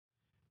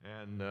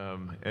And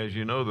as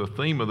you know, the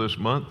theme of this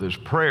month is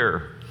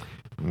prayer.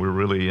 We're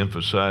really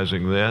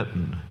emphasizing that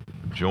and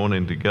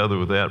joining together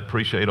with that.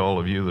 Appreciate all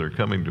of you that are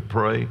coming to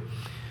pray.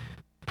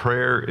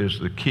 Prayer is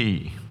the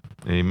key.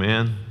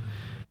 Amen.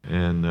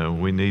 And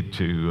we need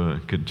to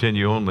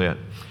continue on that.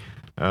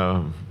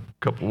 A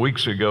couple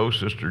weeks ago,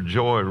 Sister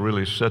Joy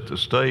really set the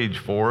stage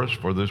for us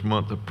for this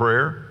month of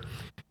prayer.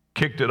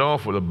 Kicked it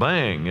off with a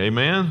bang.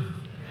 Amen.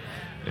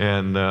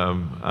 And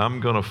I'm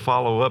going to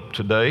follow up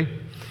today.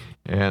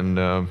 And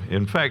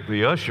in fact,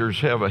 the ushers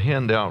have a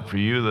handout for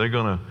you. They're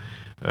going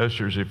to,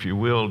 ushers, if you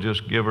will,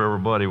 just give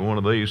everybody one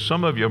of these.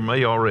 Some of you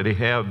may already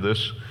have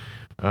this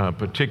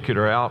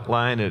particular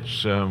outline.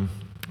 It's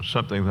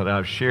something that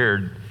I've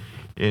shared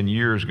in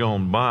years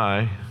gone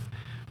by,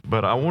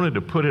 but I wanted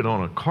to put it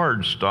on a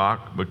card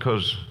stock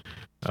because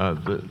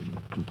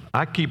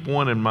I keep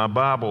one in my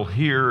Bible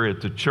here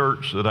at the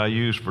church that I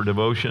use for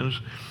devotions,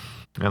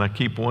 and I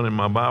keep one in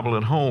my Bible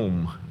at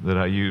home that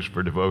I use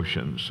for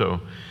devotions. So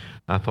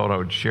I thought I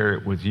would share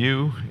it with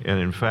you, and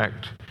in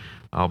fact,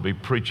 I'll be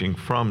preaching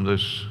from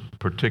this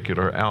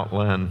particular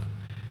outline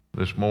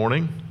this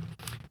morning.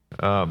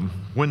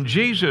 When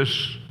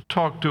Jesus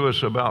talked to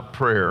us about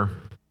prayer,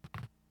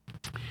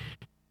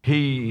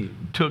 he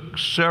took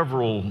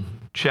several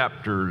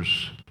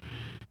chapters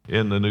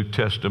in the New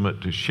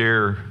Testament to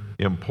share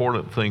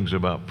important things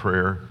about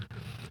prayer.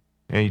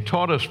 And he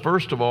taught us,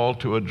 first of all,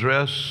 to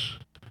address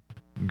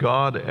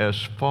God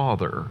as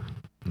Father.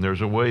 And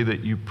there's a way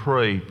that you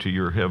pray to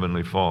your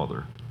Heavenly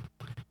Father.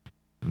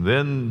 And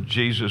then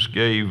Jesus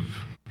gave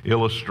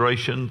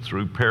illustration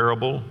through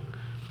parable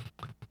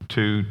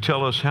to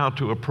tell us how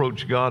to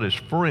approach God as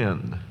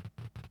friend.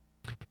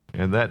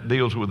 And that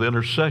deals with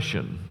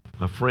intercession,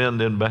 a friend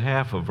in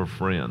behalf of a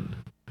friend.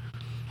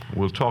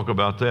 We'll talk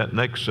about that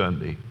next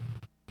Sunday.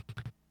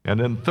 And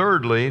then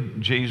thirdly,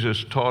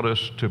 Jesus taught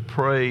us to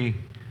pray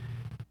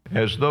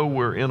as though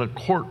we're in a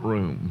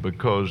courtroom,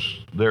 because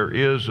there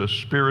is a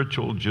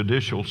spiritual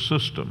judicial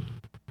system.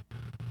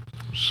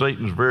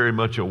 Satan's very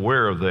much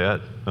aware of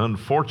that.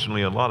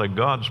 Unfortunately, a lot of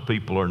God's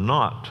people are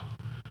not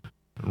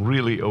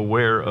really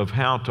aware of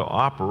how to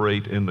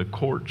operate in the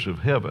courts of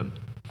heaven.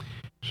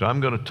 So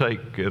I'm going to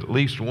take at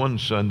least one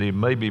Sunday,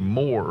 maybe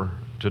more,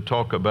 to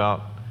talk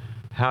about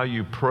how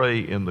you pray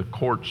in the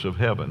courts of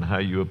heaven, how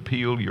you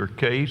appeal your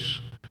case,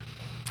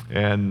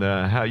 and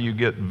how you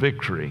get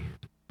victory.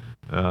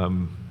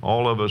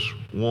 All of us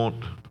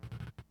want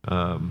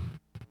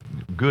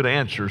good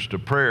answers to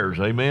prayers,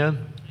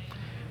 amen?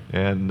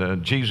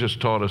 And Jesus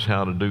taught us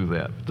how to do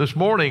that. This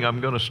morning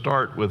I'm going to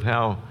start with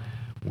how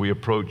we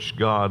approach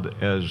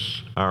God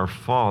as our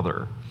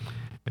Father.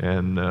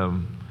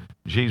 And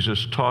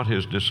Jesus taught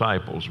his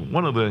disciples.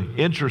 One of the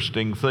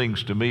interesting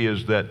things to me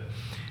is that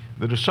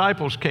the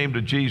disciples came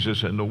to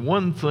Jesus, and the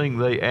one thing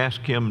they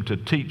asked him to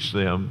teach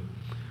them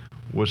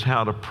was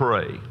how to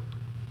pray.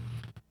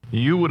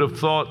 You would have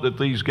thought that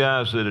these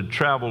guys that had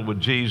traveled with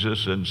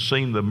Jesus and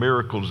seen the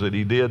miracles that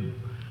he did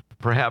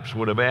perhaps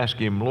would have asked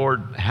him,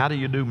 Lord, how do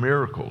you do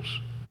miracles?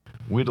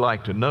 We'd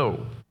like to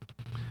know.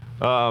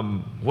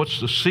 What's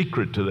the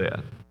secret to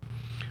that?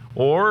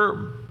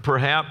 Or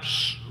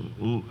perhaps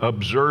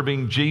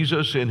observing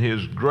Jesus in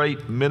his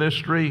great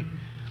ministry.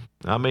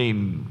 I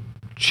mean,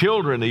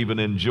 children even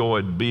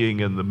enjoyed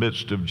being in the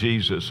midst of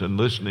Jesus and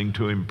listening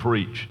to him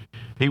preach.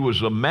 He was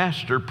the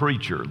master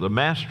preacher, the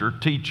master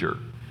teacher.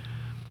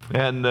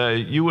 And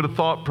you would have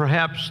thought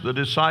perhaps the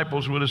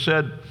disciples would have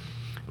said,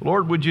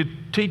 Lord, would you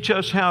teach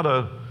us how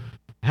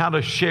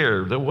to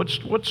share?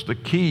 What's the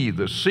key,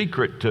 the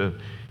secret to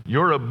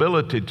your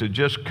ability to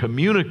just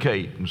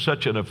communicate in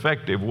such an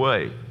effective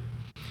way?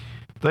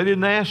 They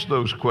didn't ask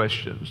those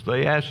questions.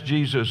 They asked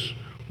Jesus,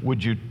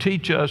 would you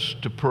teach us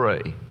to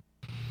pray?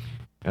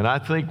 And I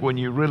think when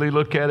you really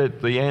look at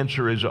it, the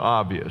answer is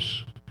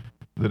obvious.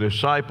 The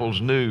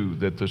disciples knew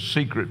that the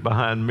secret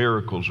behind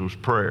miracles was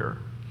prayer.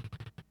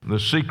 The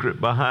secret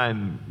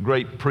behind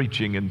great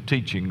preaching and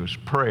teaching was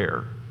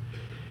prayer.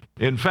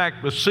 In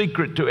fact, the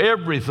secret to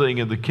everything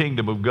in the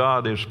kingdom of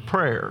God is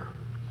prayer.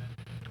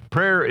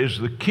 Prayer is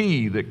the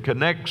key that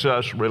connects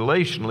us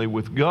relationally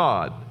with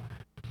God.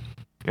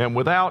 And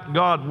without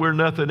God, we're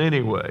nothing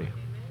anyway.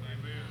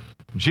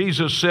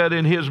 Jesus said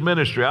in his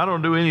ministry, I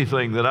don't do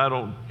anything that I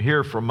don't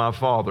hear from my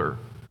Father.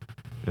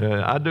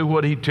 I do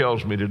what he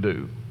tells me to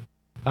do.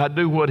 I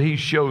do what he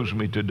shows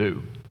me to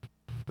do.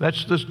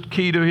 That's the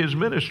key to his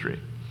ministry.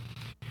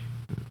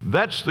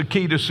 That's the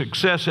key to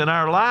success in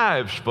our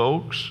lives,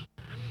 folks.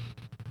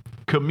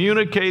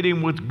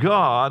 Communicating with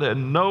God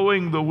and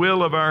knowing the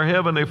will of our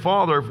Heavenly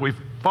Father. If we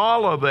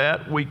follow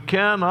that, we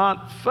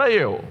cannot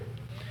fail,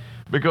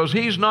 because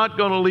he's not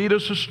going to lead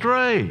us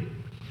astray.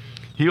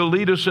 He'll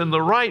lead us in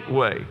the right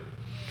way.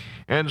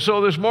 And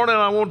so this morning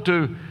I want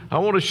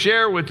to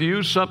share with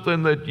you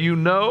something that you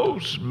know.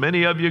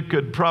 Many of you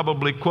could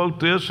probably quote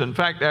this. In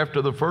fact,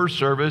 after the first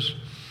service,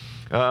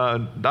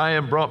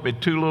 Diane brought me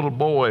two little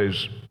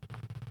boys,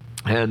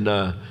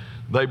 and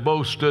they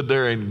both stood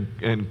there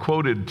and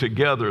quoted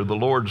together the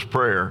Lord's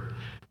Prayer.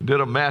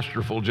 did a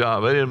masterful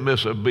job. They didn't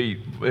miss a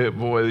beat.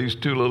 Boy, these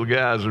two little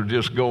guys are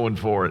just going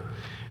for it.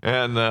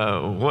 And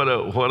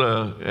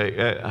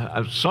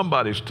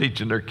somebody's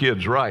teaching their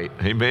kids right.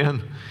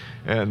 Amen.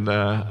 And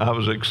I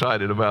was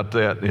excited about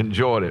that,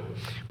 enjoyed it.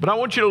 But I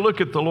want you to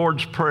look at the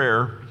Lord's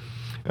Prayer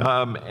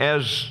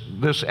as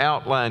this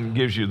outline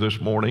gives you this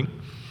morning,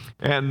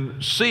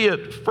 and see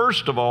it,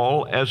 first of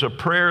all, as a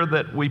prayer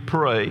that we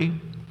pray,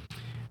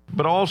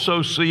 but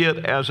also see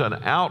it as an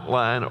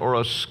outline or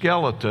a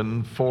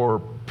skeleton for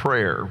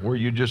prayer, where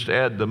you just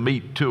add the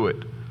meat to it.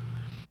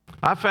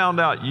 I found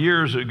out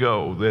years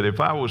ago that if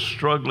I was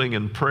struggling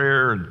in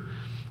prayer and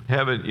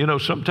having,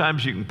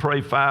 sometimes you can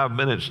pray 5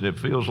 minutes and it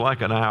feels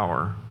like an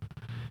hour.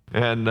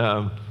 And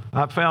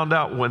I found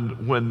out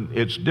when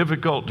it's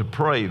difficult to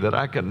pray that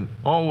I can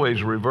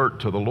always revert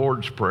to the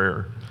Lord's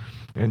Prayer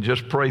and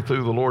just pray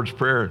through the Lord's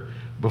Prayer.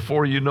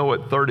 Before you know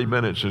it, 30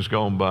 minutes has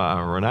gone by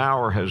or an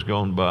hour has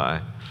gone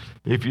by.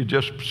 If you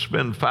just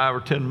spend 5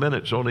 or 10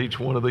 minutes on each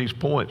one of these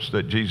points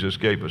that Jesus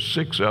gave us,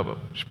 6 of them,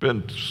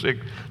 spend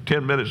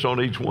 10 minutes on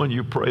each one,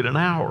 you prayed an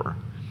hour.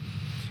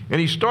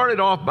 And he started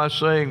off by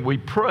saying, we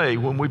pray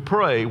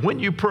when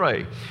you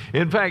pray.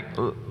 In fact,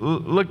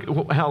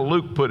 look how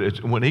Luke put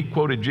it. When he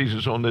quoted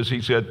Jesus on this,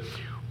 he said,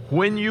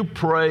 when you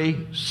pray,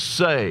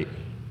 say.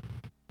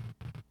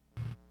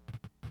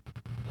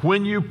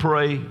 When you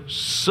pray,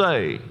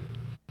 say,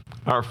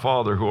 our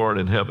Father who art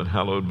in heaven,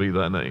 hallowed be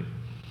thy name.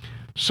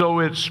 So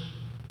it's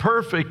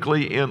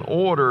perfectly in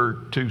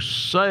order to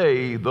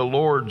say the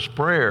Lord's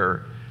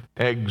Prayer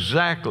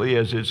exactly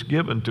as it's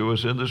given to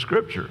us in the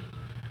Scripture.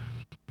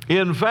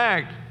 In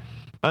fact,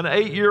 an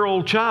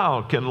 8-year-old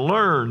child can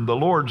learn the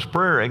Lord's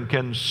Prayer and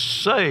can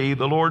say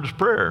the Lord's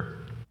Prayer.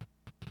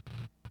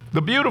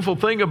 The beautiful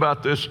thing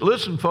about this,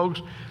 listen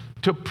folks,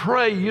 to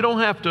pray you don't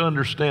have to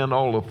understand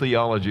all the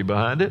theology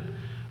behind it.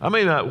 I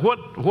mean,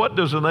 what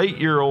does an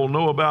 8-year-old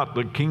know about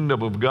the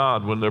kingdom of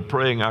God when they're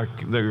praying,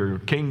 "Your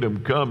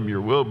kingdom come,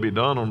 your will be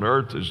done on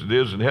earth as it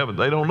is in heaven"?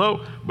 They don't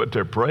know, but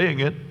they're praying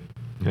it.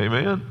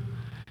 Amen.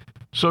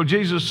 So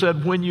Jesus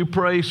said, when you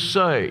pray,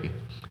 say.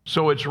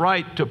 So it's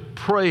right to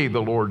pray the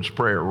Lord's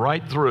Prayer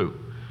right through.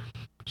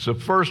 It's the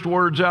first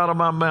words out of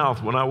my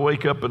mouth when I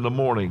wake up in the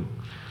morning.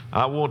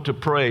 I want to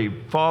pray,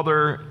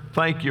 Father,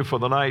 thank you for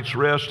the night's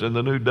rest and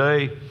the new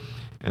day.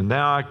 And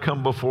now I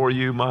come before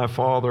you, my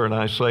Father, and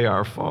I say,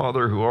 our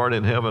Father who art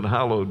in heaven,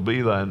 hallowed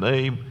be thy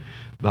name.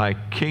 Thy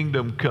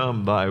kingdom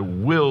come, thy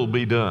will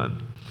be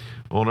done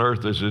on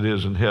earth as it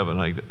is in heaven.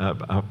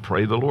 I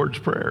pray the Lord's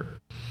Prayer.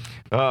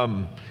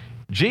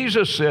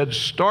 Jesus said,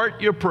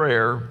 start your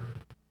prayer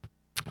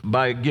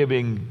by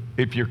giving,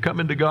 if you're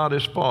coming to God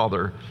as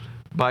Father,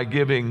 by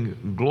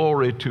giving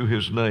glory to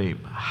his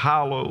name.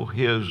 Hallow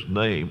his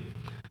name.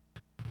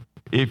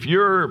 If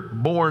you're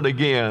born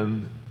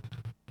again,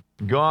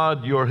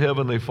 God, your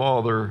heavenly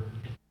Father,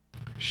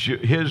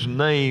 his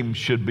name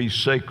should be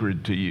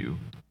sacred to you.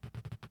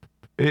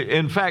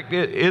 In fact,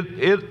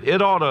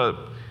 it ought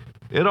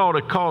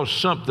to cause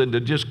something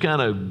to just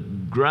kind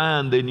of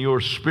grind in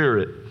your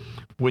spirit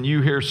when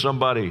you hear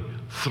somebody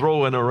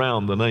throwing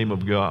around the name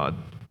of God.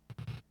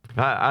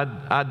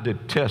 I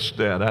detest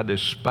that. I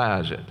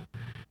despise it.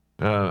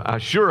 I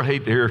sure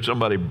hate to hear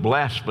somebody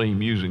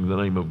blaspheme using the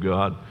name of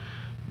God,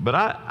 but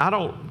I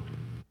don't.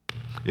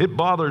 It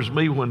bothers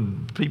me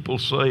when people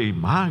say,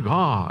 my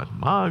God,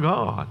 my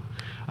God.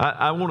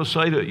 I want to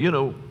say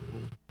that,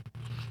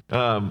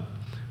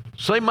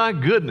 say my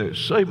goodness,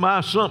 say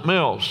my something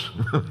else.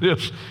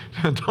 Just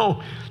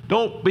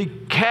don't be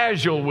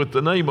casual with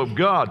the name of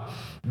God.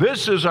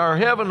 This is our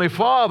Heavenly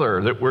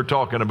Father that we're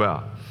talking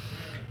about.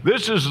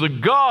 This is the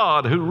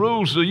God who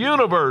rules the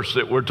universe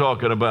that we're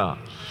talking about.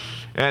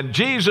 And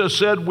Jesus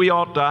said we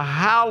ought to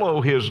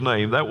hallow his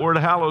name. That word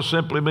hallow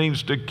simply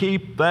means to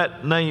keep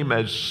that name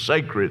as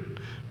sacred,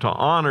 to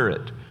honor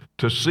it,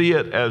 to see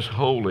it as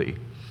holy.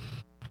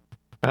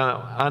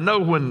 I know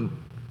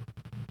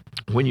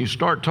when you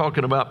start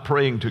talking about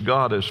praying to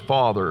God as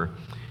Father,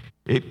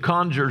 it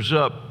conjures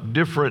up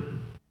different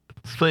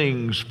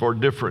things for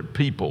different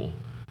people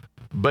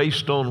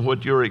based on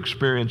what your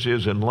experience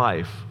is in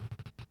life.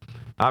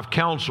 I've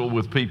counseled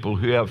with people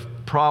who have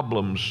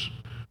problems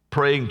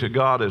praying to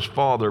God as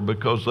Father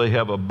because they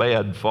have a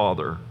bad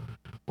father,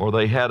 or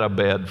they had a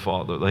bad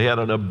father, they had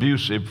an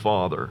abusive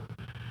father,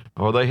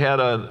 or they had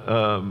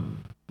an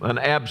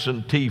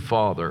absentee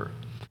father,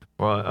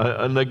 or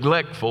a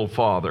neglectful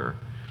father.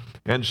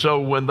 And so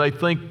when they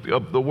think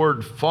of the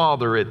word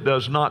Father, it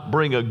does not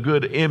bring a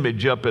good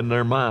image up in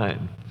their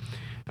mind.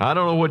 I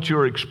don't know what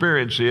your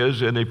experience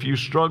is, and if you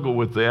struggle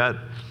with that,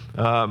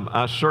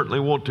 I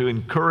certainly want to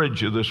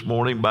encourage you this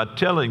morning by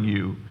telling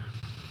you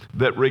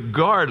that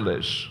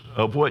regardless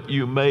of what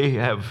you may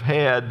have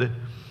had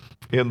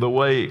in the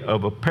way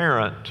of a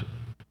parent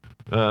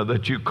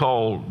that you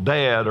call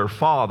dad or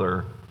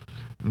father,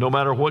 no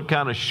matter what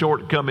kind of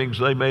shortcomings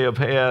they may have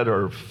had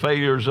or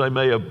failures they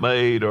may have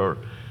made, or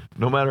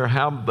no matter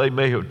how they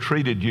may have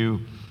treated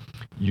you,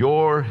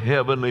 your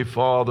Heavenly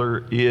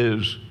Father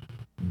is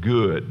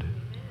good.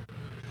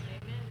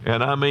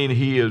 And I mean,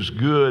 He is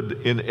good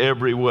in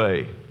every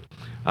way.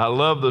 I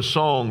love the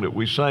song that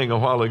we sang a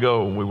while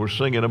ago when we were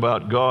singing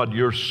about God,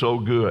 you're so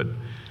good.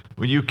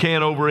 Well, you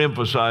can't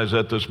overemphasize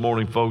that this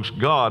morning, folks.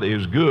 God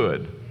is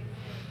good.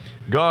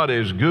 God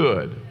is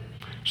good.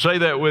 Say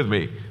that with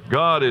me.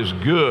 God is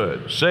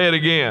good. Say it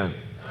again.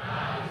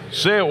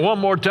 Say it one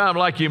more time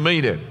like you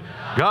mean it.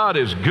 God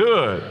is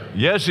good.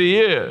 Yes, He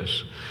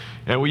is.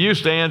 And we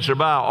used to answer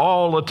by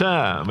all the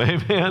time.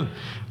 Amen.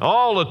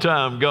 All the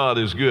time God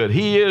is good.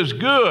 He is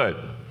good.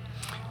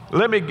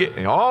 Let me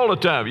get all the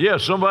time.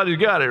 Yes, somebody's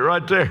got it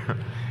right there.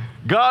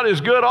 God is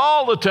good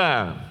all the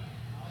time.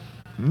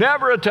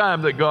 Never a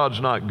time that God's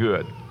not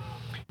good.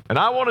 And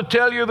I want to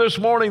tell you this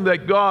morning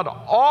that God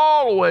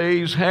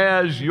always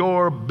has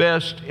your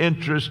best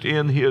interest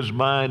in His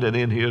mind and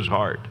in His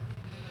heart.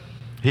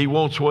 He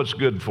wants what's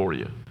good for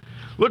you.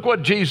 Look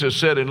what Jesus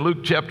said in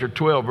Luke chapter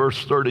 12,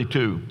 verse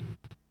 32.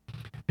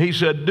 He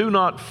said, do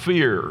not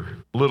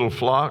fear, little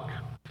flock,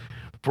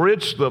 for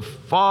it's the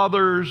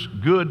Father's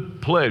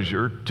good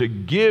pleasure to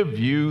give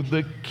you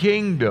the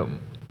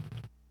kingdom.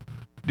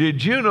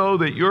 Did you know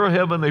that your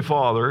Heavenly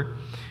Father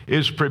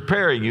is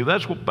preparing you?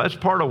 That's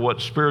part of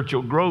what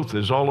spiritual growth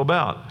is all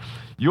about.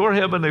 Your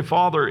Heavenly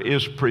Father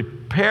is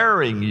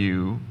preparing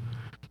you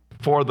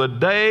for the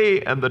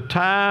day and the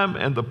time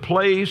and the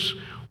place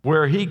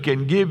where He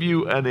can give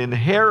you an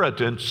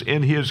inheritance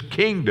in His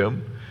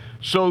kingdom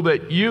so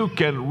that you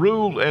can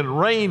rule and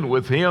reign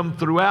with Him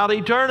throughout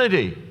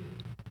eternity.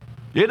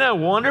 Isn't that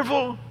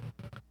wonderful?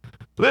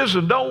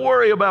 Listen, don't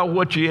worry about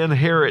what you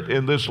inherit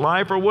in this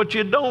life or what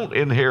you don't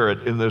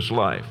inherit in this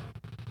life.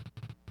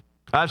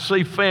 I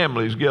see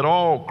families get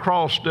all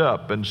crossed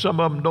up, and some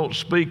of them don't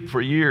speak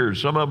for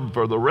years, some of them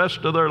for the rest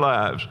of their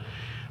lives,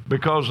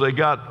 because they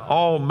got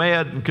all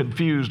mad and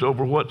confused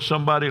over what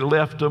somebody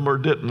left them or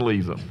didn't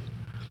leave them.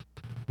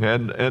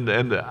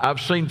 And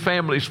I've seen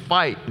families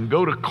fight and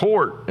go to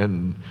court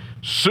and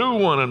sue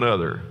one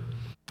another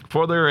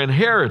for their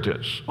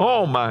inheritance.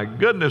 Oh my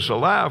goodness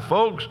alive,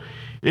 folks.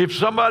 If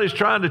somebody's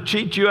trying to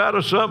cheat you out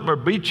of something or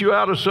beat you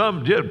out of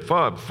something, just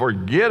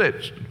forget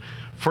it.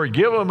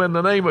 Forgive them in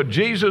the name of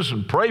Jesus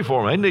and pray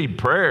for them. They need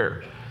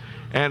prayer.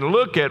 And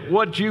look at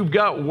what you've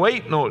got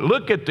waiting on.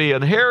 Look at the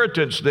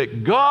inheritance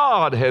that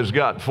God has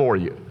got for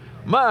you.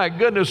 My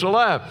goodness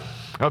alive.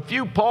 A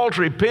few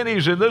paltry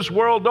pennies in this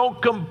world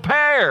don't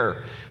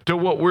compare to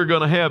what we're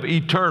going to have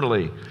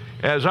eternally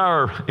as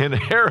our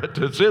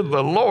inheritance in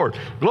the Lord.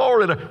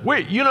 Glory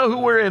to you know who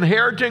we're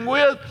inheriting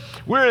with?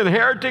 We're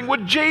inheriting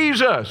with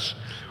Jesus.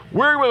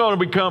 We're going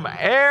to become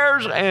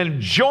heirs and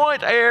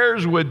joint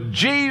heirs with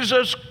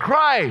Jesus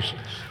Christ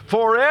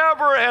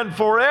forever and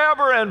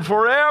forever and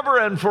forever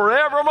and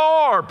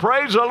forevermore.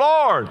 Praise the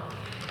Lord.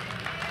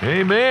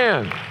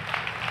 Amen.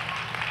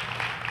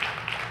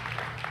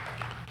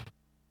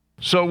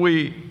 So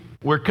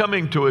we're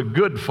coming to a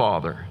good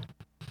Father.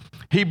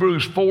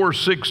 Hebrews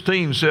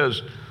 4:16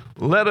 says,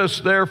 let us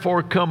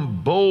therefore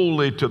come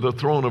boldly to the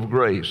throne of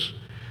grace,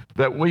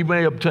 that we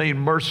may obtain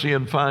mercy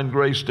and find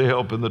grace to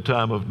help in the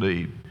time of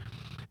need.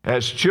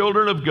 As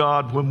children of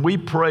God, when we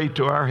pray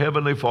to our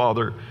Heavenly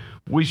Father,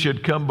 we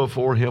should come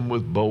before Him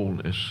with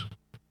boldness.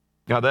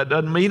 Now, that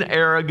doesn't mean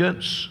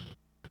arrogance.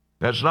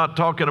 That's not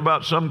talking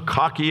about some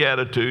cocky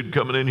attitude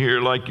coming in here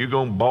like you're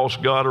going to boss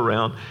God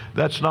around.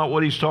 That's not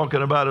what He's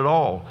talking about at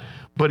all.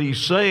 But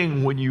He's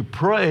saying when you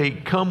pray,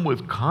 come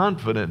with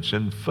confidence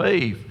and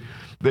faith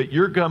that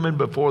you're coming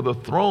before the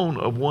throne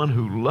of one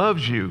who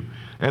loves you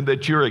and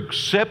that you're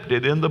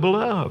accepted in the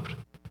beloved.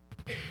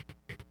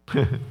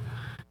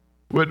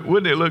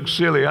 Wouldn't it look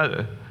silly?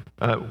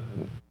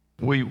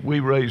 We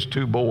raised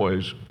two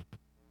boys,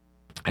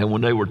 and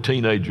when they were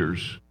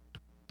teenagers,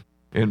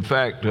 in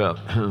fact,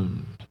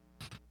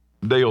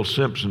 Dale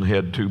Simpson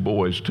had two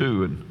boys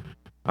too, and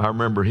I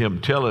remember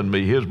him telling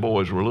me his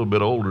boys were a little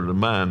bit older than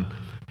mine.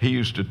 He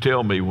used to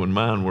tell me when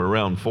mine were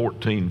around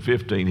 14,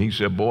 15, he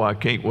said, boy, I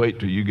can't wait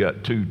till you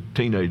got two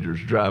teenagers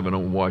driving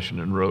on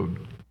Washington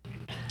Road.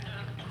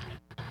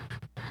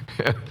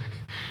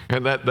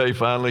 And that day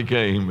finally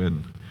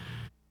came,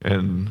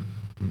 and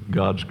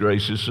God's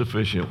grace is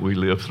sufficient. We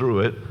lived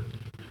through it.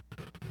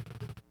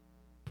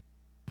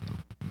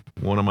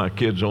 One of my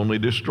kids only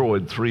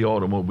destroyed 3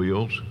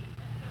 automobiles.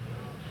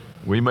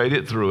 We made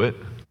it through it,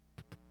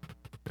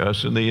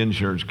 us and the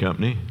insurance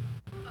company.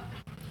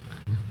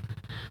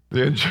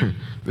 The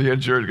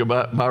insurance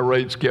company, my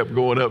rates kept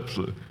going up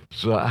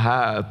so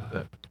high,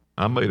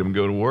 I made them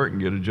go to work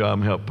and get a job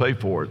and help pay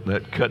for it.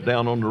 That cut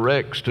down on the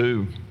wrecks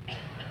too.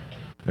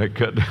 That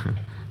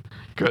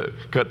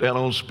cut down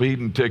on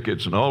speeding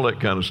tickets and all that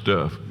kind of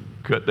stuff.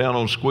 Cut down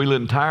on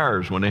squealing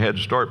tires when they had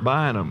to start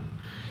buying them.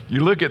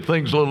 You look at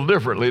things a little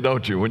differently,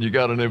 don't you, when you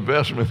got an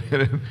investment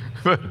in it?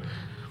 But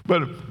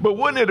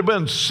wouldn't it have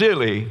been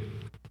silly,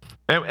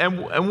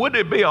 and wouldn't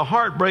it be a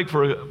heartbreak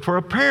for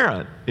a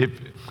parent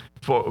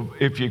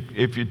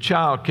if your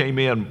child came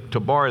in to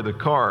borrow the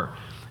car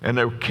and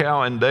they were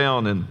cowing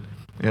down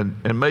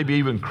and maybe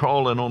even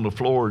crawling on the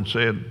floor and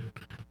saying,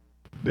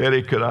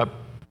 Daddy, could I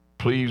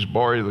please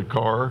borrow the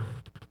car?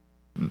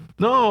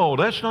 No,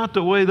 that's not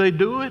the way they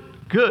do it.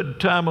 Good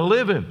time of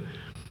living.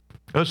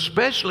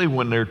 especially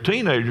when they're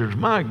teenagers.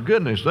 My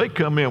goodness, they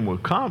come in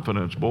with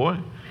confidence, boy.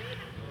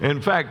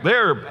 In fact,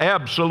 they're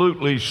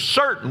absolutely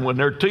certain when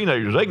they're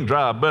teenagers they can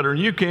drive better than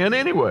you can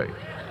anyway.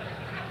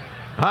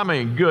 I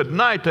mean, good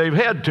night, they've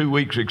had 2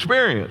 weeks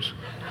experience.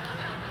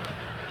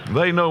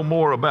 They know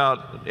more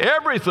about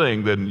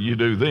everything than you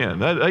do then.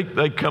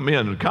 They come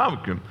in and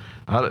comment,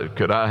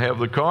 could I have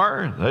the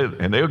car?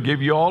 And they'll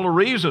give you all the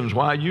reasons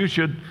why you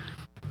should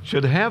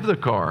have the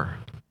car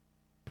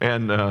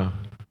and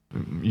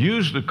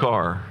use the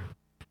car.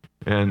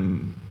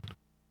 And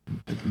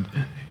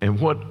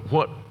what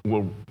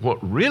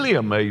really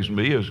amazed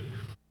me is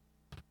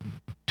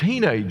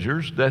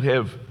teenagers that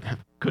have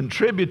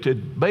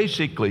contributed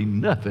basically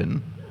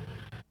nothing.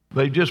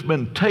 They've just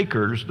been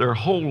takers their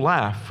whole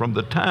life from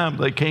the time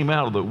they came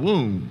out of the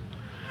womb.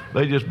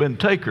 They've just been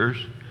takers.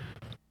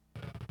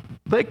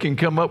 They can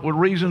come up with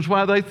reasons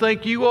why they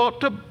think you ought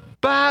to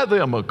buy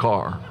them a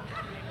car.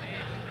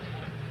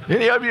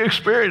 Any of you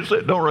experienced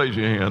that? Don't raise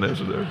your hand. That's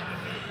there.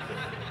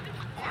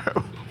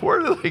 Where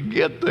do they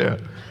get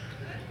that?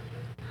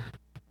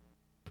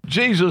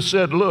 Jesus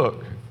said,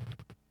 look,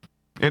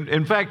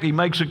 in fact, he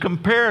makes a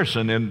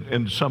comparison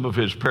in some of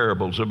his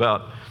parables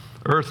about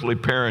earthly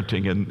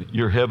parenting and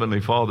your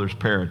heavenly Father's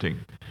parenting.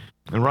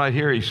 And right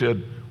here he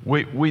said,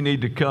 we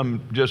need to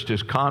come just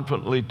as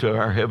confidently to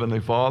our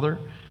heavenly Father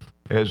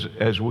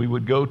as we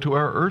would go to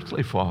our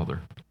earthly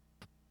father.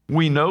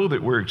 We know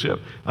that we're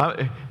accepted.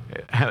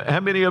 How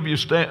many of you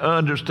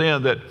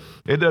understand that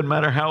it doesn't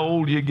matter how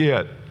old you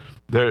get,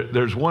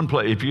 there's one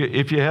place.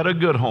 If you had a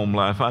good home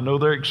life, I know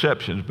there are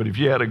exceptions, but if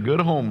you had a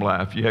good home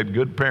life, you had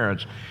good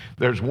parents,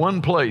 there's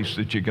one place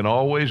that you can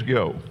always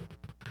go,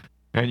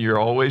 and you're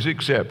always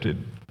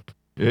accepted.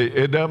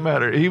 It doesn't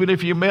matter. Even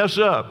if you mess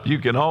up, you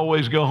can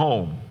always go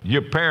home.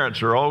 Your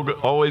parents are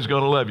always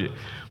going to love you.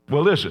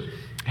 Well, listen,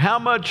 how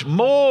much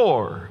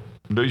more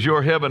does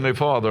your heavenly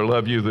Father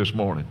love you this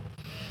morning?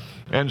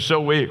 And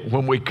so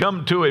when we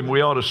come to him,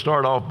 we ought to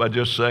start off by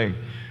just saying,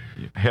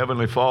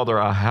 Heavenly Father,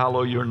 I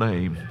hallow your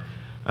name.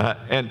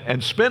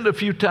 And spend a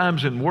few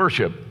times in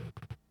worship.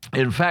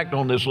 In fact,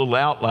 on this little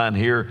outline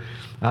here,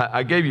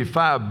 I gave you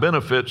 5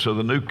 benefits of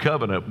the new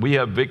covenant. We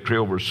have victory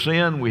over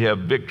sin. We have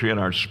victory in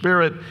our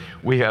spirit.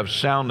 We have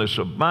soundness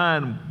of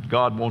mind.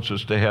 God wants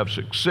us to have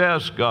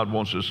success. God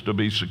wants us to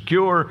be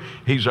secure.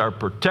 He's our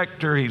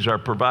protector. He's our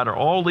provider.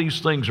 All these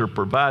things are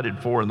provided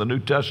for in the New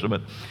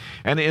Testament.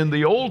 And in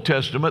the Old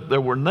Testament,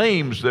 there were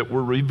names that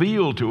were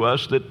revealed to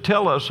us that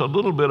tell us a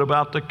little bit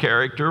about the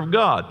character of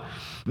God.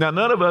 Now,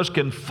 none of us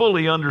can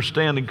fully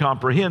understand and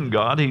comprehend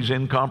God. He's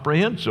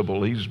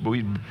incomprehensible. He's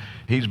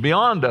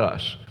beyond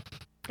us.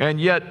 And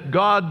yet,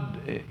 God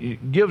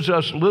gives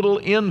us little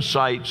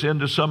insights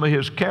into some of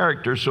his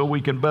character so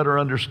we can better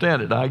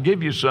understand it. I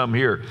give you some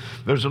here.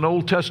 There's an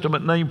Old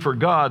Testament name for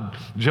God,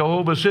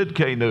 Jehovah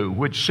Sidkenu,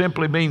 which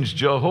simply means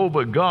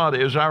Jehovah God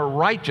is our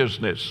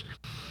righteousness.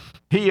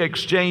 He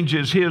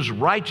exchanges his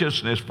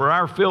righteousness for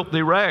our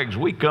filthy rags.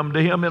 We come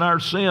to him in our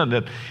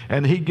sin,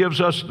 and he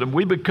gives us, and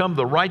we become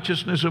the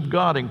righteousness of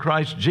God in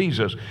Christ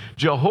Jesus.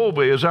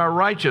 Jehovah is our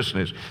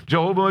righteousness.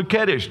 Jehovah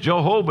Makedesh,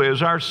 Jehovah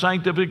is our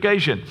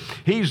sanctification.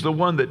 He's the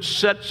one that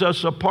sets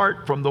us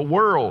apart from the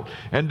world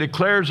and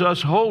declares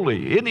us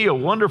holy. Isn't he a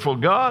wonderful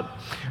God?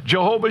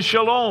 Jehovah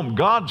Shalom,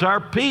 God's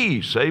our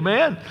peace.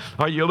 Amen?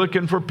 Are you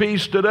looking for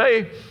peace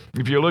today?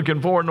 If you're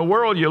looking for it in the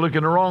world, you look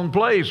in the wrong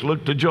place.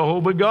 Look to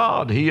Jehovah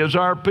God. He is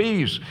our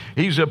peace.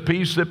 He's a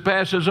peace that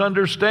passes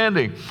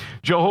understanding.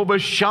 Jehovah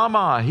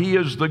Shammah, he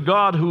is the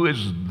God who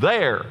is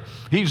there.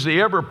 He's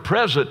the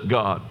ever-present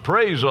God.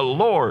 Praise the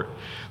Lord.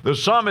 The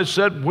psalmist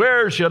said,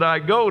 where should I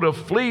go to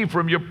flee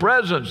from your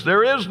presence?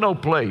 There is no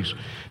place.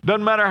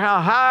 Doesn't matter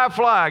how high I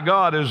fly,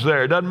 God is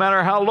there. Doesn't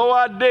matter how low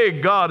I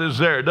dig, God is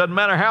there. Doesn't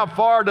matter how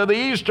far to the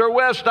east or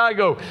west I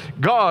go,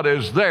 God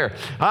is there.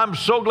 I'm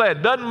so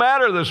glad. Doesn't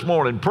matter this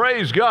morning.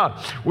 Praise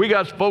God. We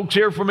got folks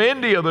here from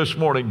India this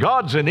morning.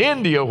 God's in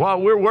India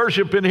while we're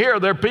worshiping here.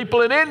 There are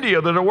people in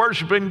India that are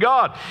worshiping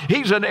God.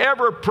 He's an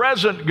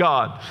ever-present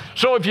God.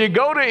 So if you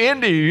go to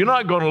India, you're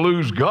not going to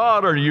lose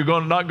God, or you're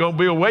not going to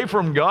be away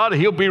from God.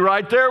 He'll be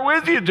right there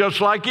with you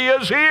just like he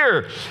is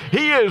here.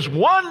 He is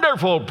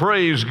wonderful.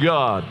 Praise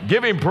God.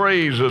 Give him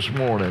praise this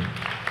morning.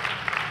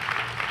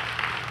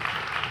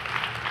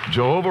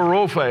 Jehovah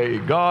Rophe,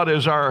 God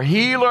is our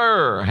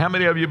healer. How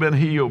many of you have been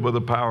healed by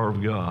the power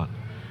of God?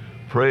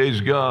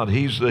 Praise God,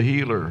 he's the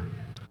healer.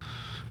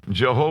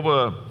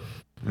 Jehovah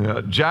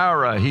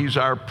Jireh, he's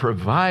our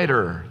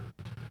provider,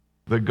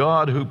 the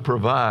God who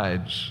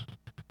provides.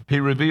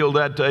 He revealed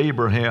that to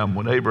Abraham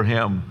when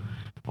Abraham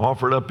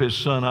offered up his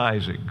son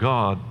Isaac.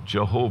 God,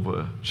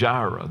 Jehovah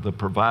Jireh, the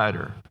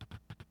provider.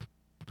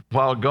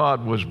 While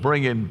God was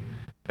bringing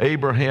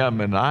Abraham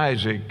and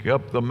Isaac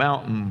up the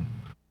mountain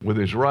with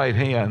his right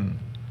hand,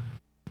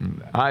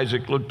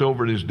 Isaac looked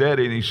over at his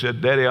daddy and he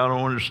said, Daddy, I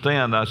don't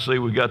understand. I see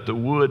we got the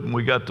wood and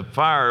we got the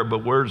fire,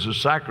 but where's the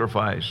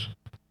sacrifice?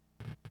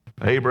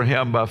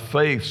 Abraham, by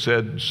faith,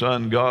 said,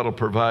 Son, God will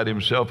provide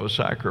himself a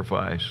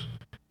sacrifice.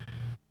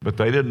 But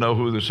they didn't know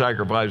who the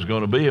sacrifice was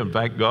going to be. In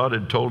fact, God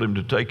had told him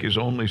to take his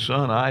only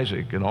son,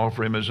 Isaac, and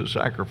offer him as a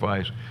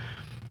sacrifice.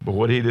 But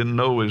what he didn't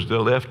know is the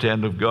left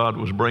hand of God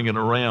was bringing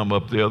a ram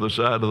up the other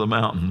side of the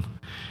mountain.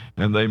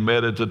 And they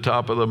met at the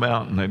top of the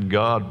mountain, and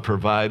God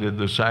provided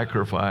the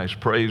sacrifice.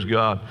 Praise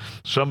God.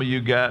 Some of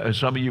you guys,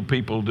 some of you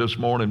people this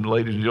morning,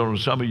 ladies and gentlemen,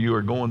 some of you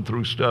are going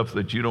through stuff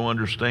that you don't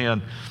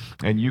understand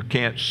and you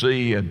can't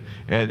see, and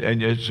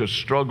it's a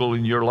struggle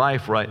in your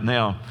life right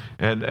now.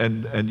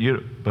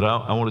 But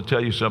I want to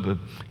tell you something.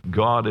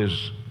 God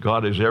is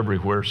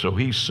everywhere, so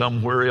he's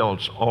somewhere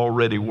else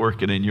already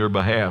working in your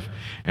behalf.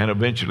 And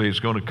eventually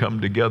it's going to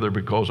come together,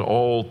 because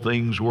all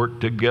things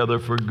work together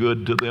for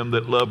good to them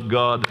that love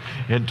God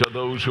and to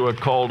those who are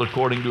called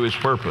according to his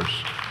purpose.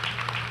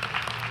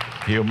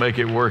 He'll make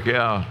it work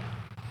out.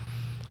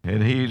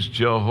 And he's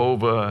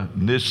Jehovah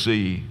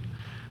Nissi,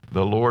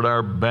 the Lord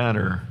our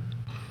banner.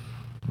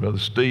 Brother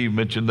Steve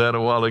mentioned that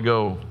a while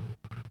ago.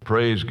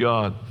 Praise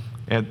God.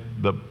 And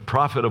the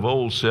prophet of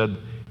old said,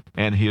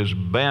 and his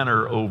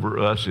banner over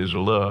us is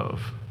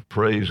love.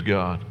 Praise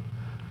God.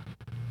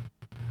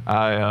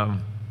 I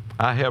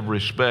have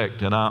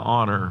respect and I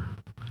honor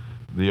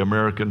the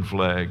American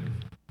flag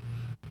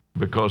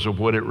because of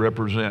what it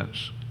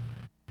represents.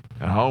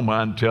 And I don't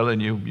mind telling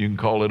you, you can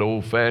call it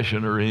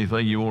old-fashioned or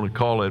anything you want to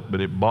call it,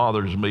 but it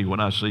bothers me when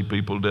I see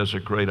people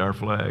desecrate our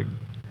flag.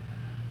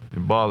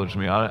 It bothers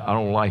me. I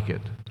don't like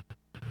it.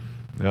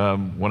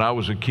 When I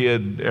was a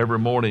kid, every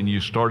morning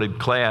you started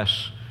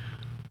class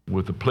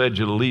with the Pledge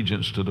of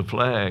Allegiance to the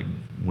flag.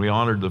 We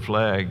honored the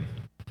flag.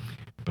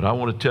 But I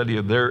want to tell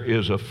you, there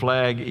is a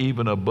flag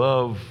even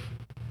above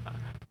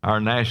our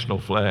national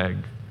flag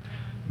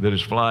that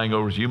is flying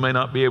over us. You may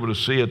not be able to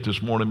see it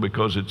this morning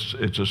because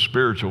it's a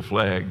spiritual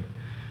flag,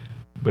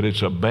 but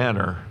it's a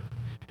banner,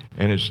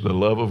 and it's the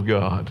love of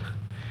God,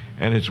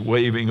 and it's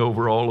waving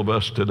over all of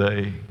us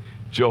today.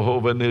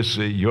 Jehovah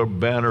Nissi, your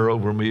banner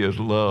over me is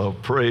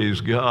love. Praise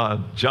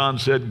God. John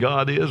said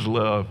God is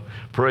love.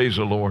 Praise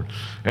the Lord.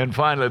 And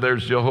finally,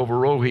 there's Jehovah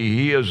Rohi.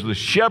 He is the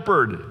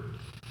shepherd.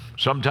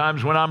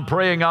 Sometimes when I'm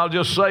praying, I'll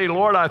just say,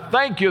 Lord, I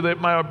thank you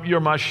that you're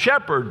my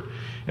shepherd.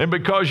 And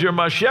because you're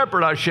my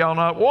shepherd, I shall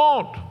not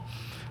want.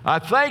 I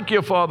thank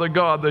you, Father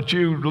God, that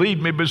you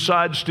lead me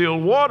beside still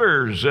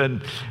waters,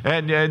 and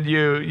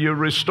you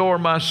restore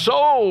my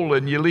soul,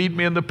 and you lead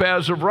me in the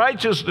paths of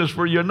righteousness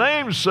for your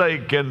name's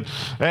sake. And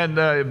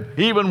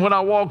even when I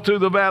walk through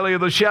the valley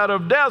of the shadow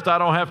of death, I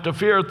don't have to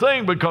fear a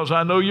thing, because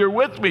I know you're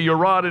with me. Your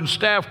rod and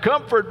staff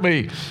comfort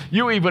me.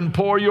 You even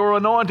pour your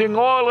anointing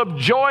oil of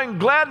joy and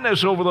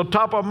gladness over the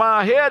top of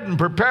my head and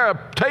prepare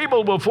a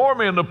table before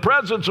me in the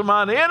presence of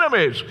mine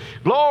enemies.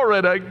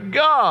 Glory to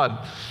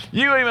God.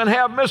 You even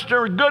have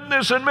Mr.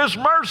 Goodness and Miss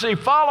Mercy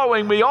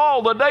following me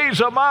all the days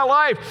of my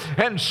life.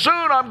 And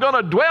soon I'm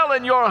going to dwell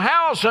in your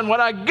house. And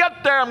when I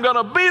get there, I'm going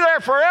to be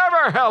there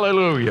forever.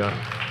 Hallelujah.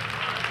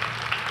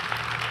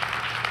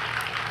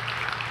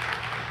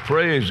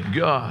 Praise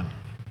God.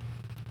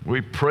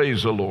 We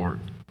praise the Lord.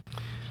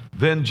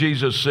 Then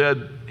Jesus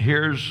said,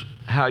 here's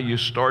how you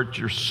start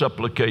your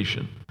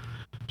supplication.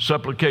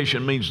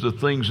 Supplication means the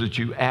things that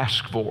you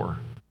ask for.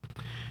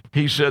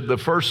 He said the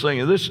first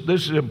thing, and this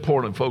is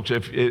important, folks.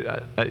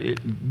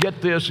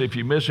 Get this, if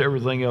you miss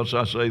everything else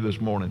I say this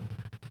morning.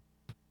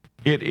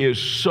 It is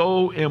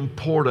so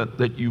important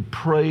that you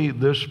pray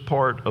this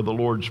part of the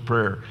Lord's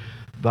Prayer.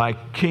 Thy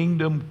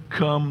kingdom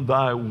come,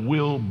 thy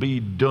will be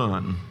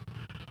done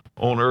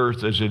on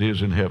earth as it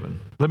is in heaven.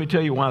 Let me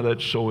tell you why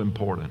that's so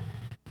important.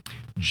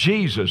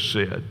 Jesus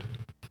said,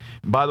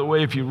 by the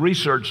way, if you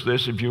research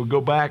this, if you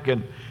go back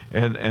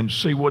and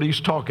see what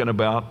he's talking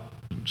about,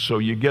 so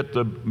you get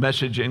the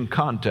message in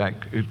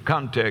context,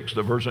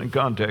 the verse in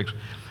context.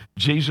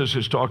 Jesus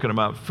is talking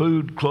about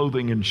food,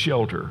 clothing, and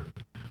shelter.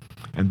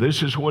 And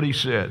this is what he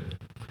said.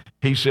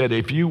 He said,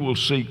 if you will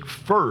seek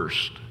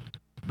first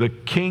the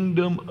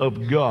kingdom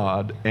of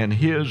God and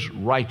his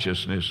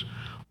righteousness,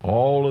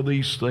 all of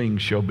these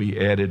things shall be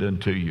added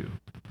unto you.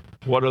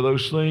 What are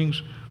those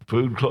things?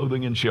 Food,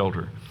 clothing, and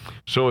shelter.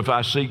 So if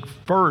I seek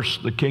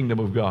first the kingdom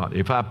of God,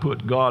 if I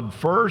put God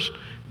first,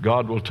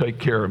 God will take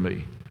care of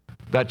me.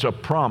 That's a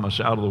promise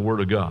out of the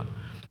Word of God.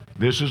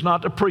 This is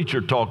not the preacher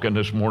talking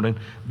this morning.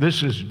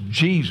 This is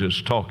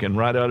Jesus talking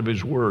right out of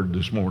his Word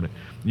this morning.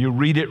 You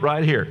read it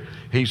right here.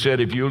 He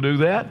said, if you'll do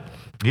that,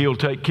 he'll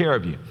take care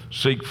of you.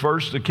 Seek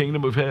first the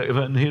kingdom of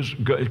heaven,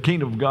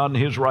 kingdom of God and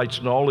his rights,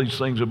 and all these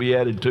things will be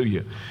added to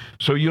you.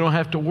 So you don't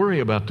have to worry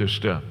about this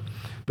stuff.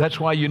 That's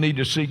why you need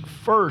to seek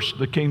first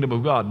the kingdom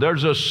of God.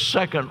 There's a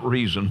second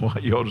reason why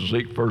you ought to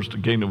seek first the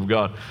kingdom of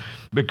God.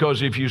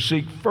 Because if you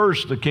seek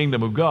first the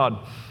kingdom of God,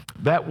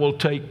 that will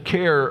take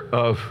care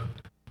of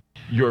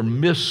your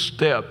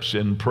missteps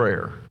in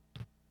prayer.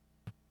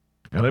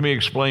 Now let me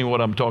explain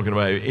what I'm talking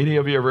about. Any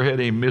of you ever had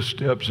any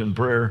missteps in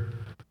prayer?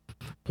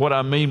 What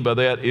I mean by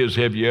that is,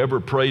 have you ever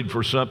prayed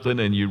for something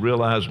and you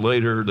realize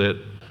later that,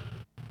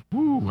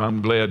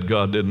 I'm glad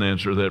God didn't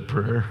answer that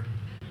prayer?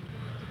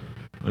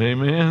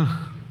 Amen?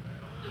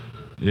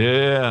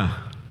 Yeah.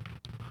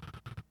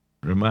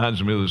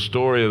 Reminds me of the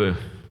story of the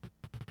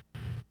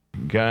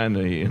guy in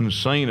the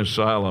insane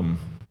asylum.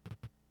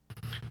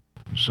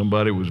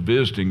 Somebody was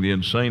visiting the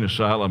insane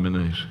asylum,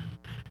 and his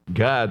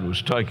guide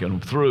was taking them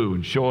through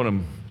and showing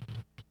them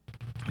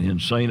the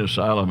insane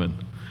asylum.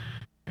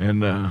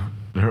 And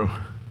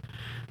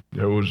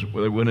they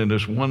went in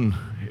this one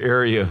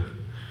area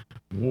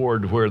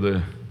ward where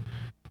the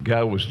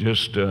guy was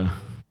just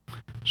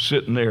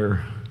sitting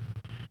there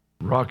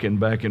rocking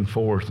back and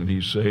forth, and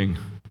he's saying,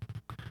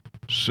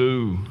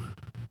 "Sue,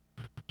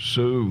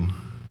 Sue,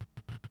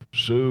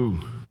 Sue."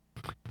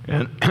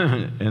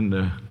 And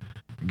the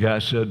guy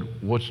said,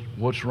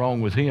 what's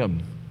wrong with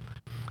him?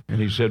 And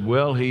he said,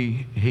 well,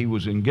 he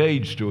was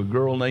engaged to a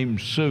girl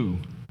named Sue,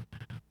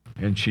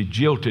 and she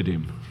jilted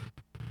him,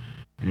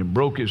 and it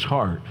broke his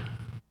heart,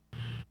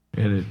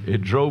 and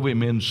it drove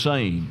him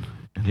insane,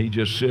 and he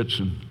just sits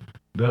and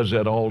does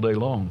that all day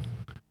long.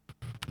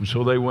 And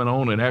so they went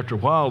on, and after a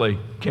while they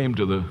came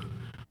to the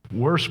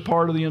worst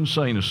part of the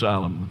insane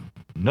asylum,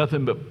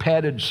 nothing but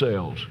padded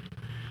cells.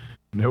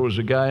 And there was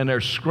a guy in there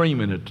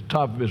screaming at the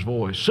top of his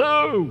voice,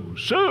 "Sue!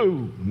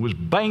 Sue!" and was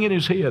banging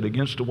his head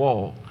against the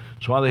wall.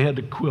 That's why they had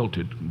to quilt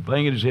it,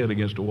 banging his head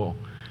against the wall.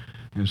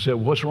 And said,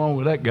 "What's wrong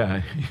with that guy?"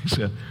 He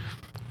said,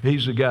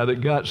 "He's the guy that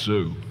got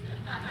Sue."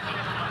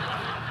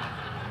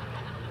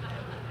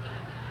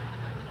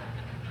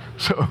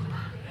 So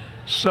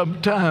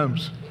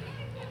sometimes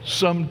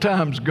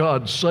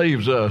God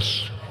saves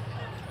us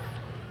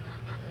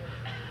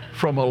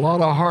from a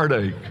lot of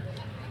heartache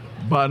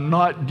by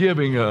not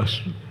giving us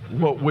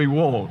what we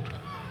want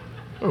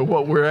or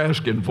what we're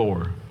asking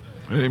for.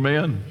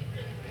 Amen?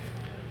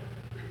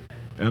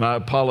 And I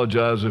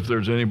apologize if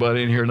there's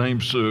anybody in here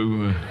named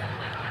Sue.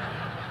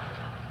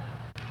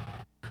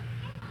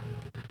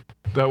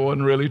 That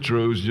wasn't really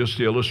true. It's just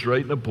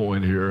illustrating a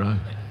point here.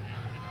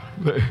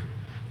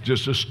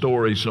 Just a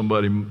story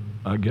somebody,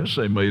 I guess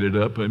they made it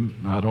up, and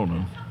I don't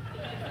know.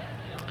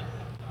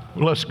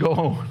 Well, let's go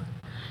on.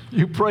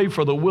 You pray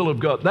for the will of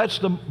God.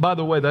 By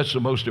the way, that's the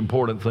most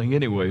important thing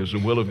anyway, is the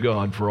will of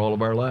God for all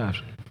of our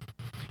lives.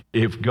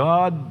 If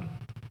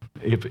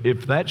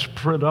that's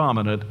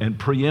predominant and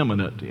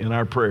preeminent in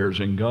our prayers,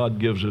 and God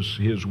gives us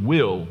His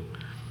will,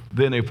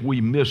 then if we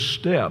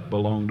misstep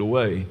along the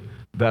way,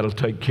 that'll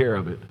take care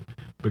of it.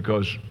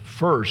 Because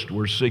first,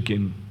 we're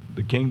seeking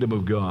the kingdom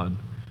of God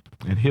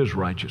and His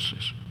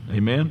righteousness.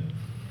 Amen?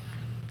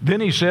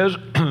 Then he says,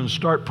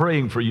 start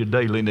praying for your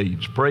daily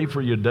needs. Pray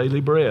for your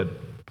daily bread.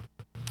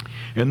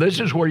 And this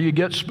is where you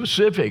get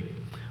specific.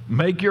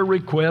 Make your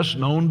requests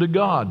known to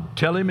God.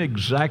 Tell Him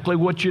exactly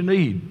what you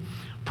need.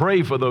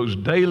 Pray for those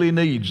daily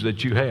needs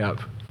that you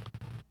have.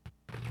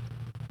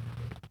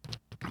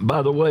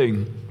 By the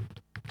way,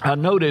 I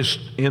noticed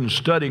in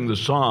studying the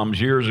Psalms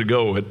years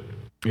ago,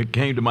 it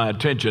came to my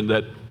attention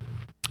that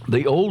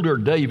the older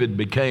David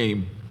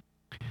became,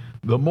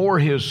 the more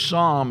his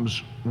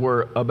Psalms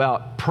were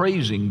about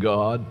praising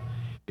God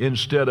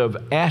instead of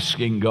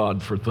asking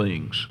God for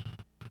things.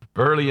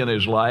 Early in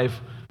his life,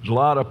 there's a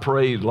lot of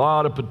praise, a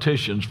lot of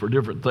petitions for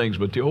different things,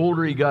 but the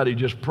older he got, he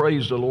just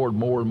praised the Lord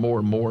more and more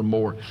and more and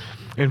more.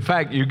 In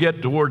fact, you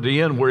get toward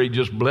the end where he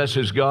just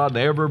blesses God in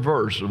every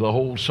verse of the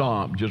whole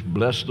psalm. Just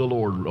bless the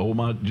Lord. Oh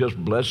my, just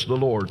bless the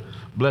Lord.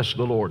 Bless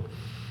the Lord.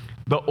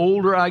 The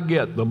older I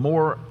get, the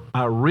more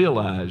I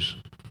realize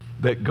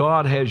that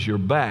God has your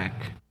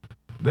back,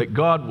 that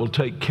God will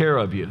take care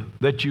of you,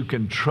 that you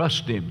can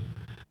trust Him,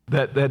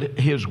 that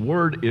His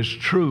word is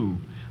true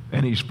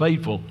and He's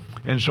faithful.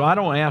 And so I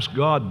don't ask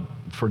God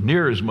for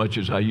near as much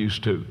as I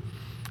used to.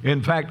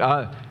 In fact,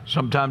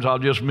 sometimes I'll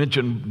just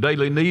mention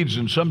daily needs,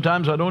 and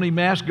sometimes I don't even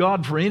ask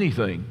God for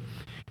anything.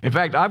 In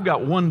fact, I've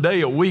got one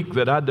day a week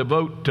that I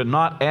devote to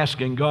not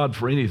asking God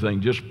for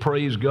anything. Just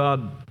praise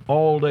God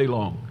all day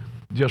long.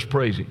 Just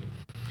praise Him.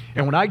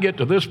 And when I get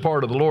to this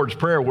part of the Lord's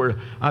Prayer where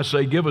I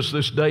say, give us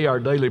this day our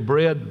daily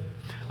bread,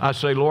 I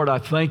say, Lord, I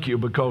thank you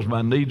because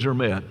my needs are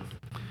met.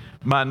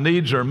 My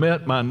needs are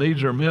met, my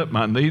needs are met,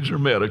 my needs are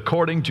met.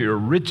 According to your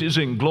riches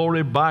and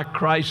glory by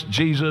Christ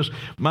Jesus,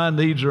 my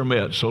needs are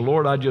met. So,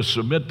 Lord, I just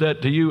submit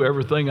that to you,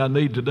 everything I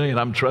need today, and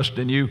I'm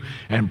trusting you,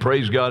 and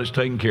praise God, it's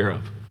taken care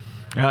of.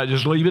 And I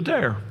just leave it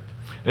there.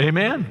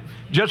 Amen?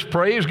 Just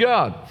praise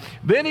God.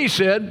 Then he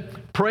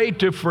said, pray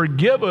to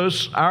forgive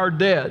us our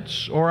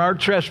debts or our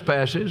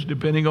trespasses,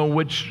 depending on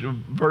which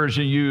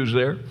version you use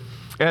there,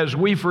 as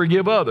we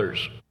forgive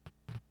others.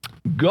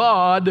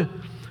 God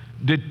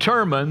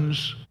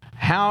determines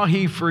how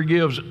He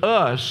forgives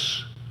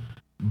us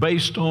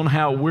based on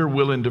how we're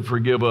willing to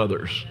forgive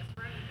others.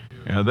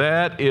 Now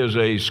that is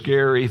a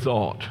scary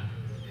thought,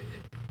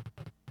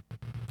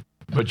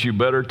 but you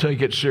better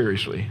take it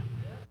seriously.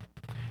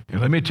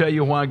 And let me tell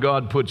you why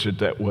God puts it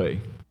that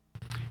way.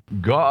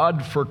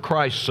 God, for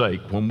Christ's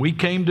sake, when we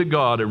came to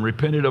God and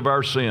repented of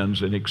our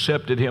sins and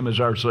accepted Him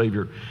as our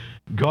Savior,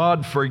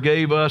 God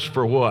forgave us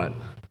for what?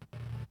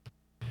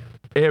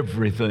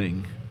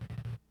 Everything.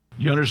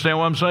 You understand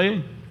what I'm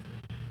saying?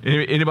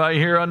 Anybody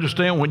here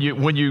understand? When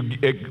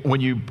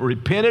you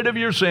repented of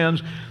your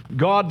sins,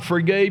 God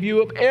forgave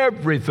you of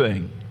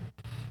everything.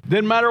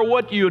 Didn't matter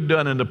what you had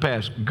done in the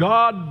past.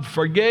 God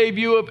forgave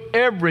you of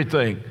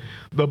everything.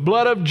 The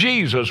blood of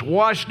Jesus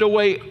washed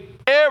away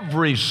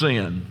every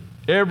sin,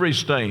 every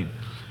stain.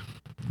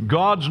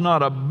 God's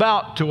not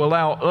about to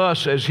allow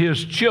us as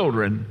His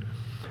children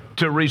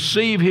to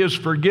receive His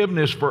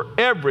forgiveness for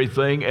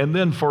everything and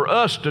then for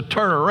us to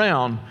turn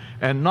around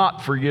and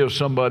not forgive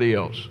somebody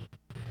else.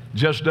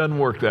 Just doesn't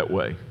work that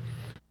way.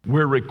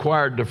 We're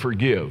required to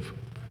forgive.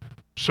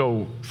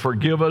 So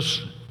forgive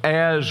us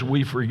as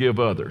we forgive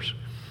others.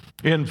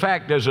 In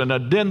fact, as an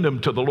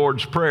addendum to the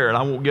Lord's Prayer, and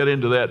I won't get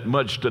into that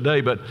much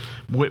today, but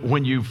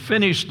when you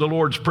finish the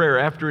Lord's Prayer,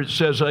 after it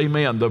says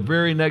amen, the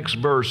very next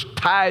verse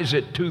ties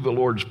it to the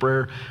Lord's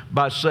Prayer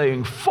by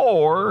saying,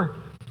 "For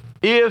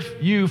if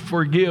you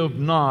forgive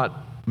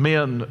not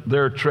men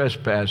their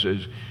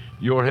trespasses,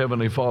 your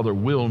heavenly Father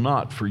will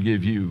not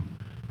forgive you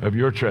of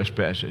your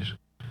trespasses."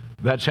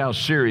 That's how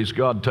serious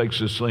God takes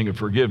this thing of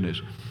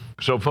forgiveness.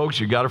 So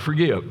folks, you got to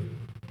forgive.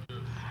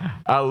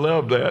 I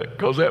love that,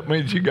 because that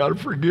means you got to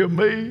forgive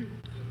me.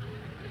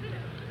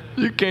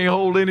 You can't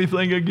hold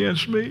anything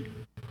against me.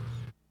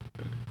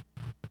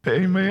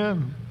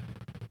 Amen.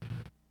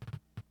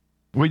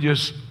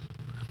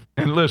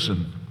 And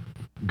listen,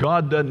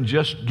 God doesn't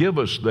just give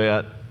us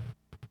that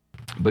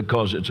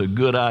because it's a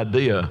good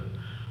idea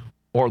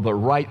or the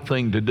right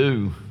thing to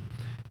do.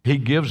 He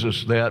gives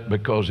us that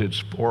because it's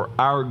for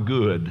our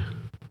good.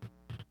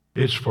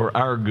 It's for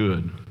our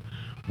good.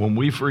 When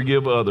we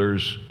forgive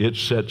others, it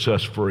sets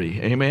us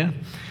free. Amen?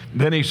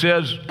 Then he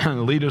says,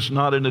 lead us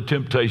not into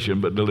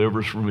temptation, but deliver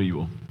us from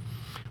evil.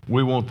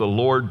 We want the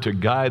Lord to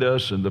guide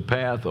us in the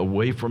path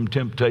away from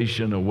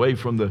temptation, away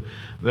from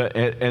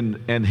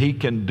and He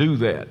can do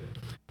that.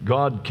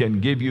 God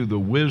can give you the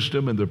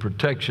wisdom and the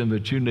protection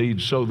that you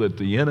need so that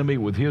the enemy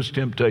with his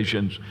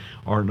temptations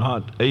are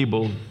not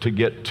able to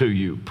get to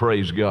you.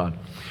 Praise God.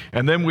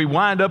 And then we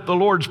wind up the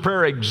Lord's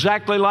Prayer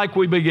exactly like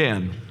we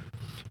began,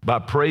 by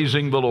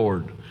praising the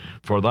Lord.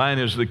 For thine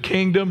is the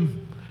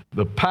kingdom,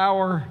 the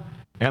power,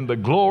 and the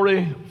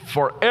glory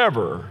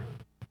forever.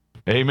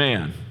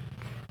 Amen.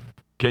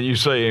 Can you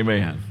say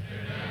amen? Amen.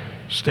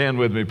 Stand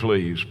with me,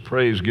 please.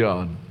 Praise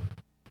God.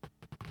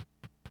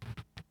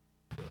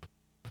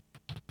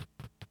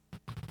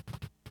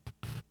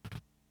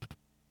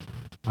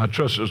 I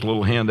trust this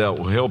little handout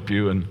will help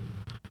you. And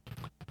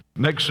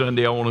next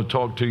Sunday, I want to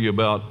talk to you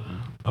about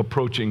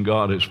approaching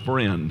God as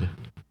friend.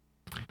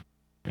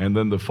 And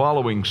then the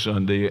following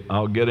Sunday,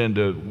 I'll get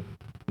into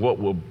what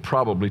will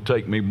probably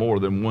take me more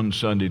than one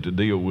Sunday to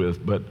deal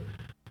with, but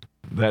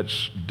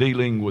that's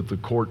dealing with the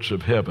courts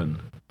of heaven.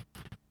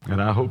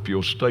 And I hope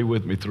you'll stay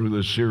with me through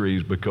this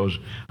series, because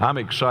I'm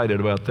excited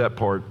about that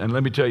part. And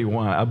let me tell you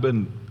why. I've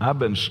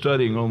been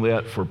studying on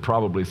that for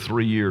probably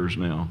 3 years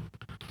now.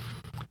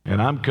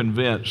 And I'm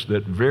convinced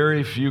that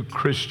very few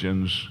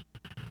Christians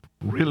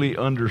really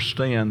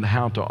understand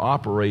how to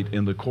operate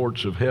in the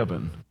courts of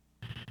heaven.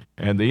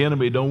 And the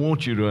enemy don't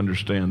want you to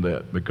understand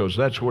that, because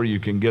that's where you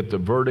can get the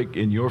verdict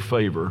in your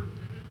favor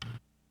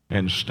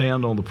and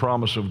stand on the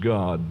promise of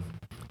God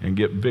and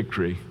get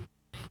victory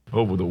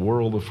over the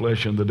world, the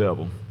flesh, and the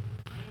devil.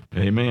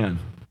 Amen.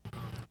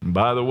 And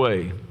by the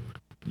way,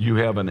 you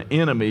have an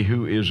enemy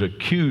who is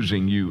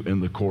accusing you in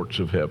the courts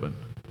of heaven.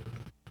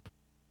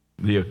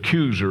 The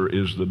accuser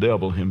is the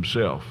devil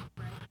himself.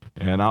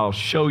 And I'll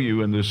show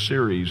you in this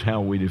series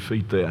how we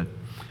defeat that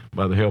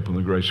by the help and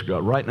the grace of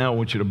God. Right now, I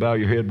want you to bow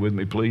your head with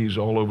me, please,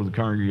 all over the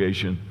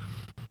congregation.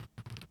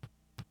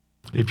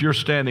 If you're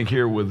standing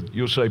here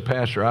you'll say,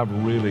 Pastor, I've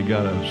really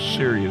got a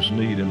serious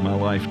need in my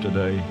life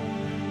today,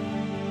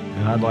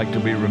 and I'd like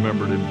to be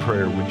remembered in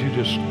prayer. Would you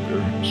just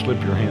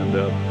slip your hand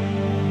up?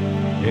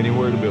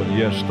 Anywhere in the building.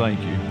 Yes, thank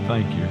you.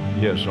 Thank you.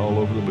 Yes, all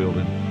over the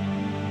building.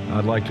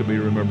 I'd like to be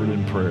remembered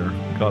in prayer.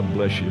 God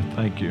bless you.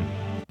 Thank you.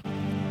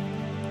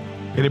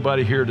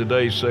 Anybody here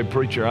today say,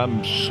 Preacher,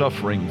 I'm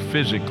suffering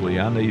physically.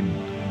 I need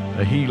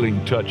a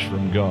healing touch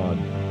from God.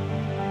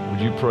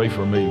 Would you pray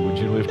for me? Would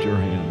you lift your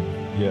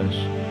hand? Yes.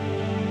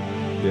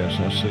 Yes,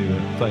 I see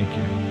that. Thank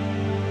you.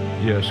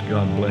 Yes,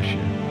 God bless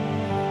you.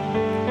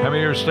 How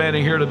many are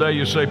standing here today?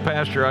 You say,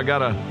 Pastor, I've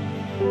got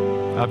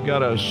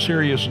a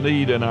serious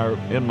need in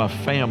my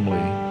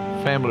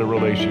family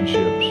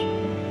relationships.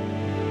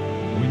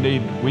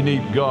 We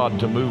need God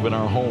to move in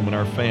our home and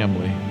our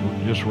family.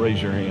 Just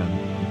raise your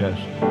hand. Yes.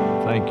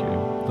 Thank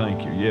you.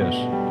 Thank you. Yes.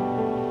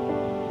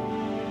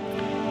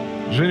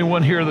 Is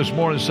anyone here this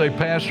morning say,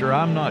 Pastor,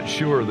 I'm not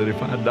sure that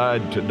if I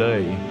died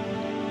today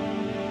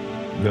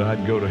that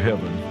I'd go to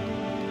heaven.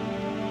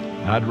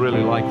 I'd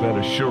really like that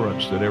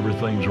assurance that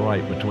everything's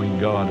right between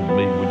God and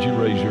me. Would you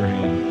raise your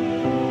hand?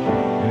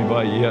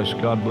 Anybody? Yes.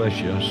 God bless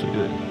you. I see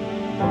it.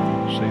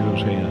 See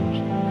those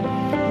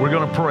hands. We're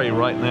going to pray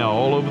right now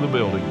all over the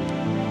building.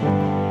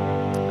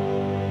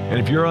 And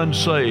if you're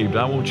unsaved,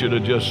 I want you to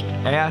just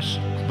ask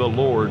the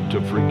Lord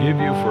to forgive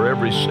you for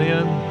every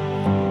sin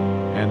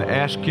and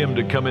ask Him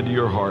to come into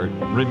your heart.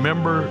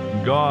 Remember,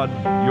 God,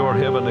 your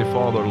Heavenly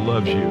Father,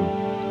 loves you.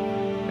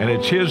 And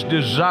it's His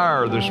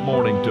desire this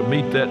morning to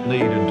meet that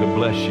need and to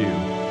bless you.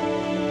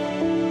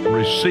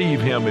 Receive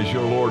Him as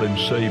your Lord and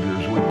Savior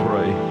as we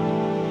pray.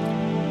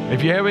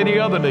 If you have any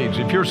other needs,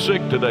 if you're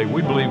sick today,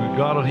 we believe that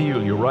God will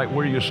heal you right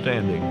where you're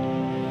standing.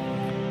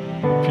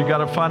 If you got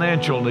a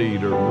financial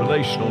need or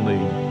relational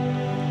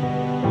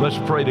need, let's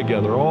pray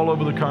together. All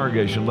over the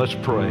congregation, let's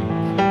pray.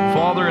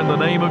 Father, in the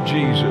name of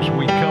Jesus,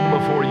 we come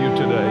before you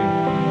today.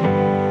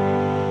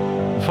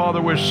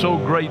 Father, we're so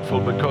grateful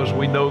because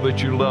we know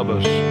that you love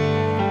us.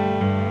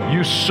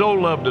 You so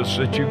loved us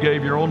that you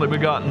gave your only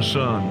begotten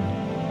Son.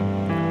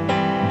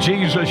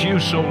 Jesus, you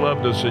so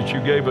loved us that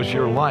you gave us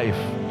your life.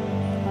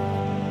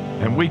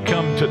 And we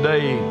come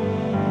today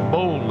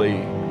boldly,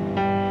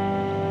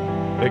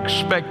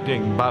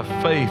 expecting by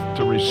faith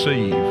to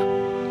receive.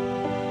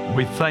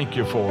 We thank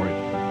you for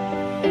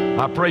it.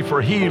 I pray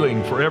for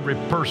healing for every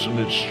person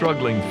that's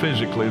struggling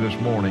physically this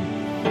morning.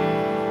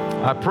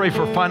 I pray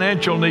for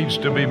financial needs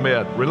to be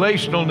met,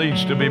 relational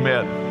needs to be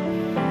met.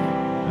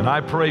 And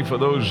I pray for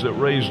those that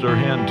raised their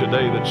hand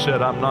today that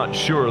said, I'm not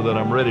sure that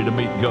I'm ready to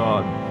meet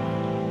God.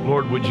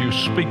 Lord, would you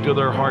speak to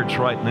their hearts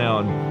right now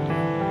and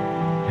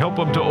help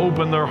them to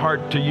open their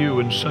heart to you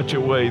in such a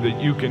way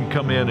that you can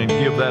come in and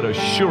give that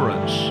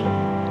assurance.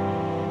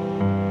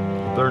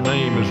 Their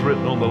name is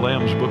written on the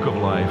Lamb's Book of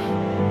Life.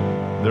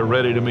 They're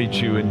ready to meet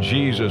you in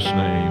Jesus'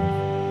 name.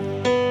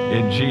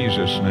 In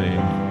Jesus' name.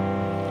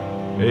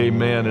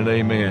 Amen and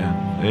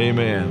amen.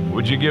 Amen.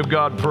 Would you give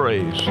God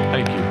praise?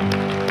 Thank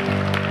you.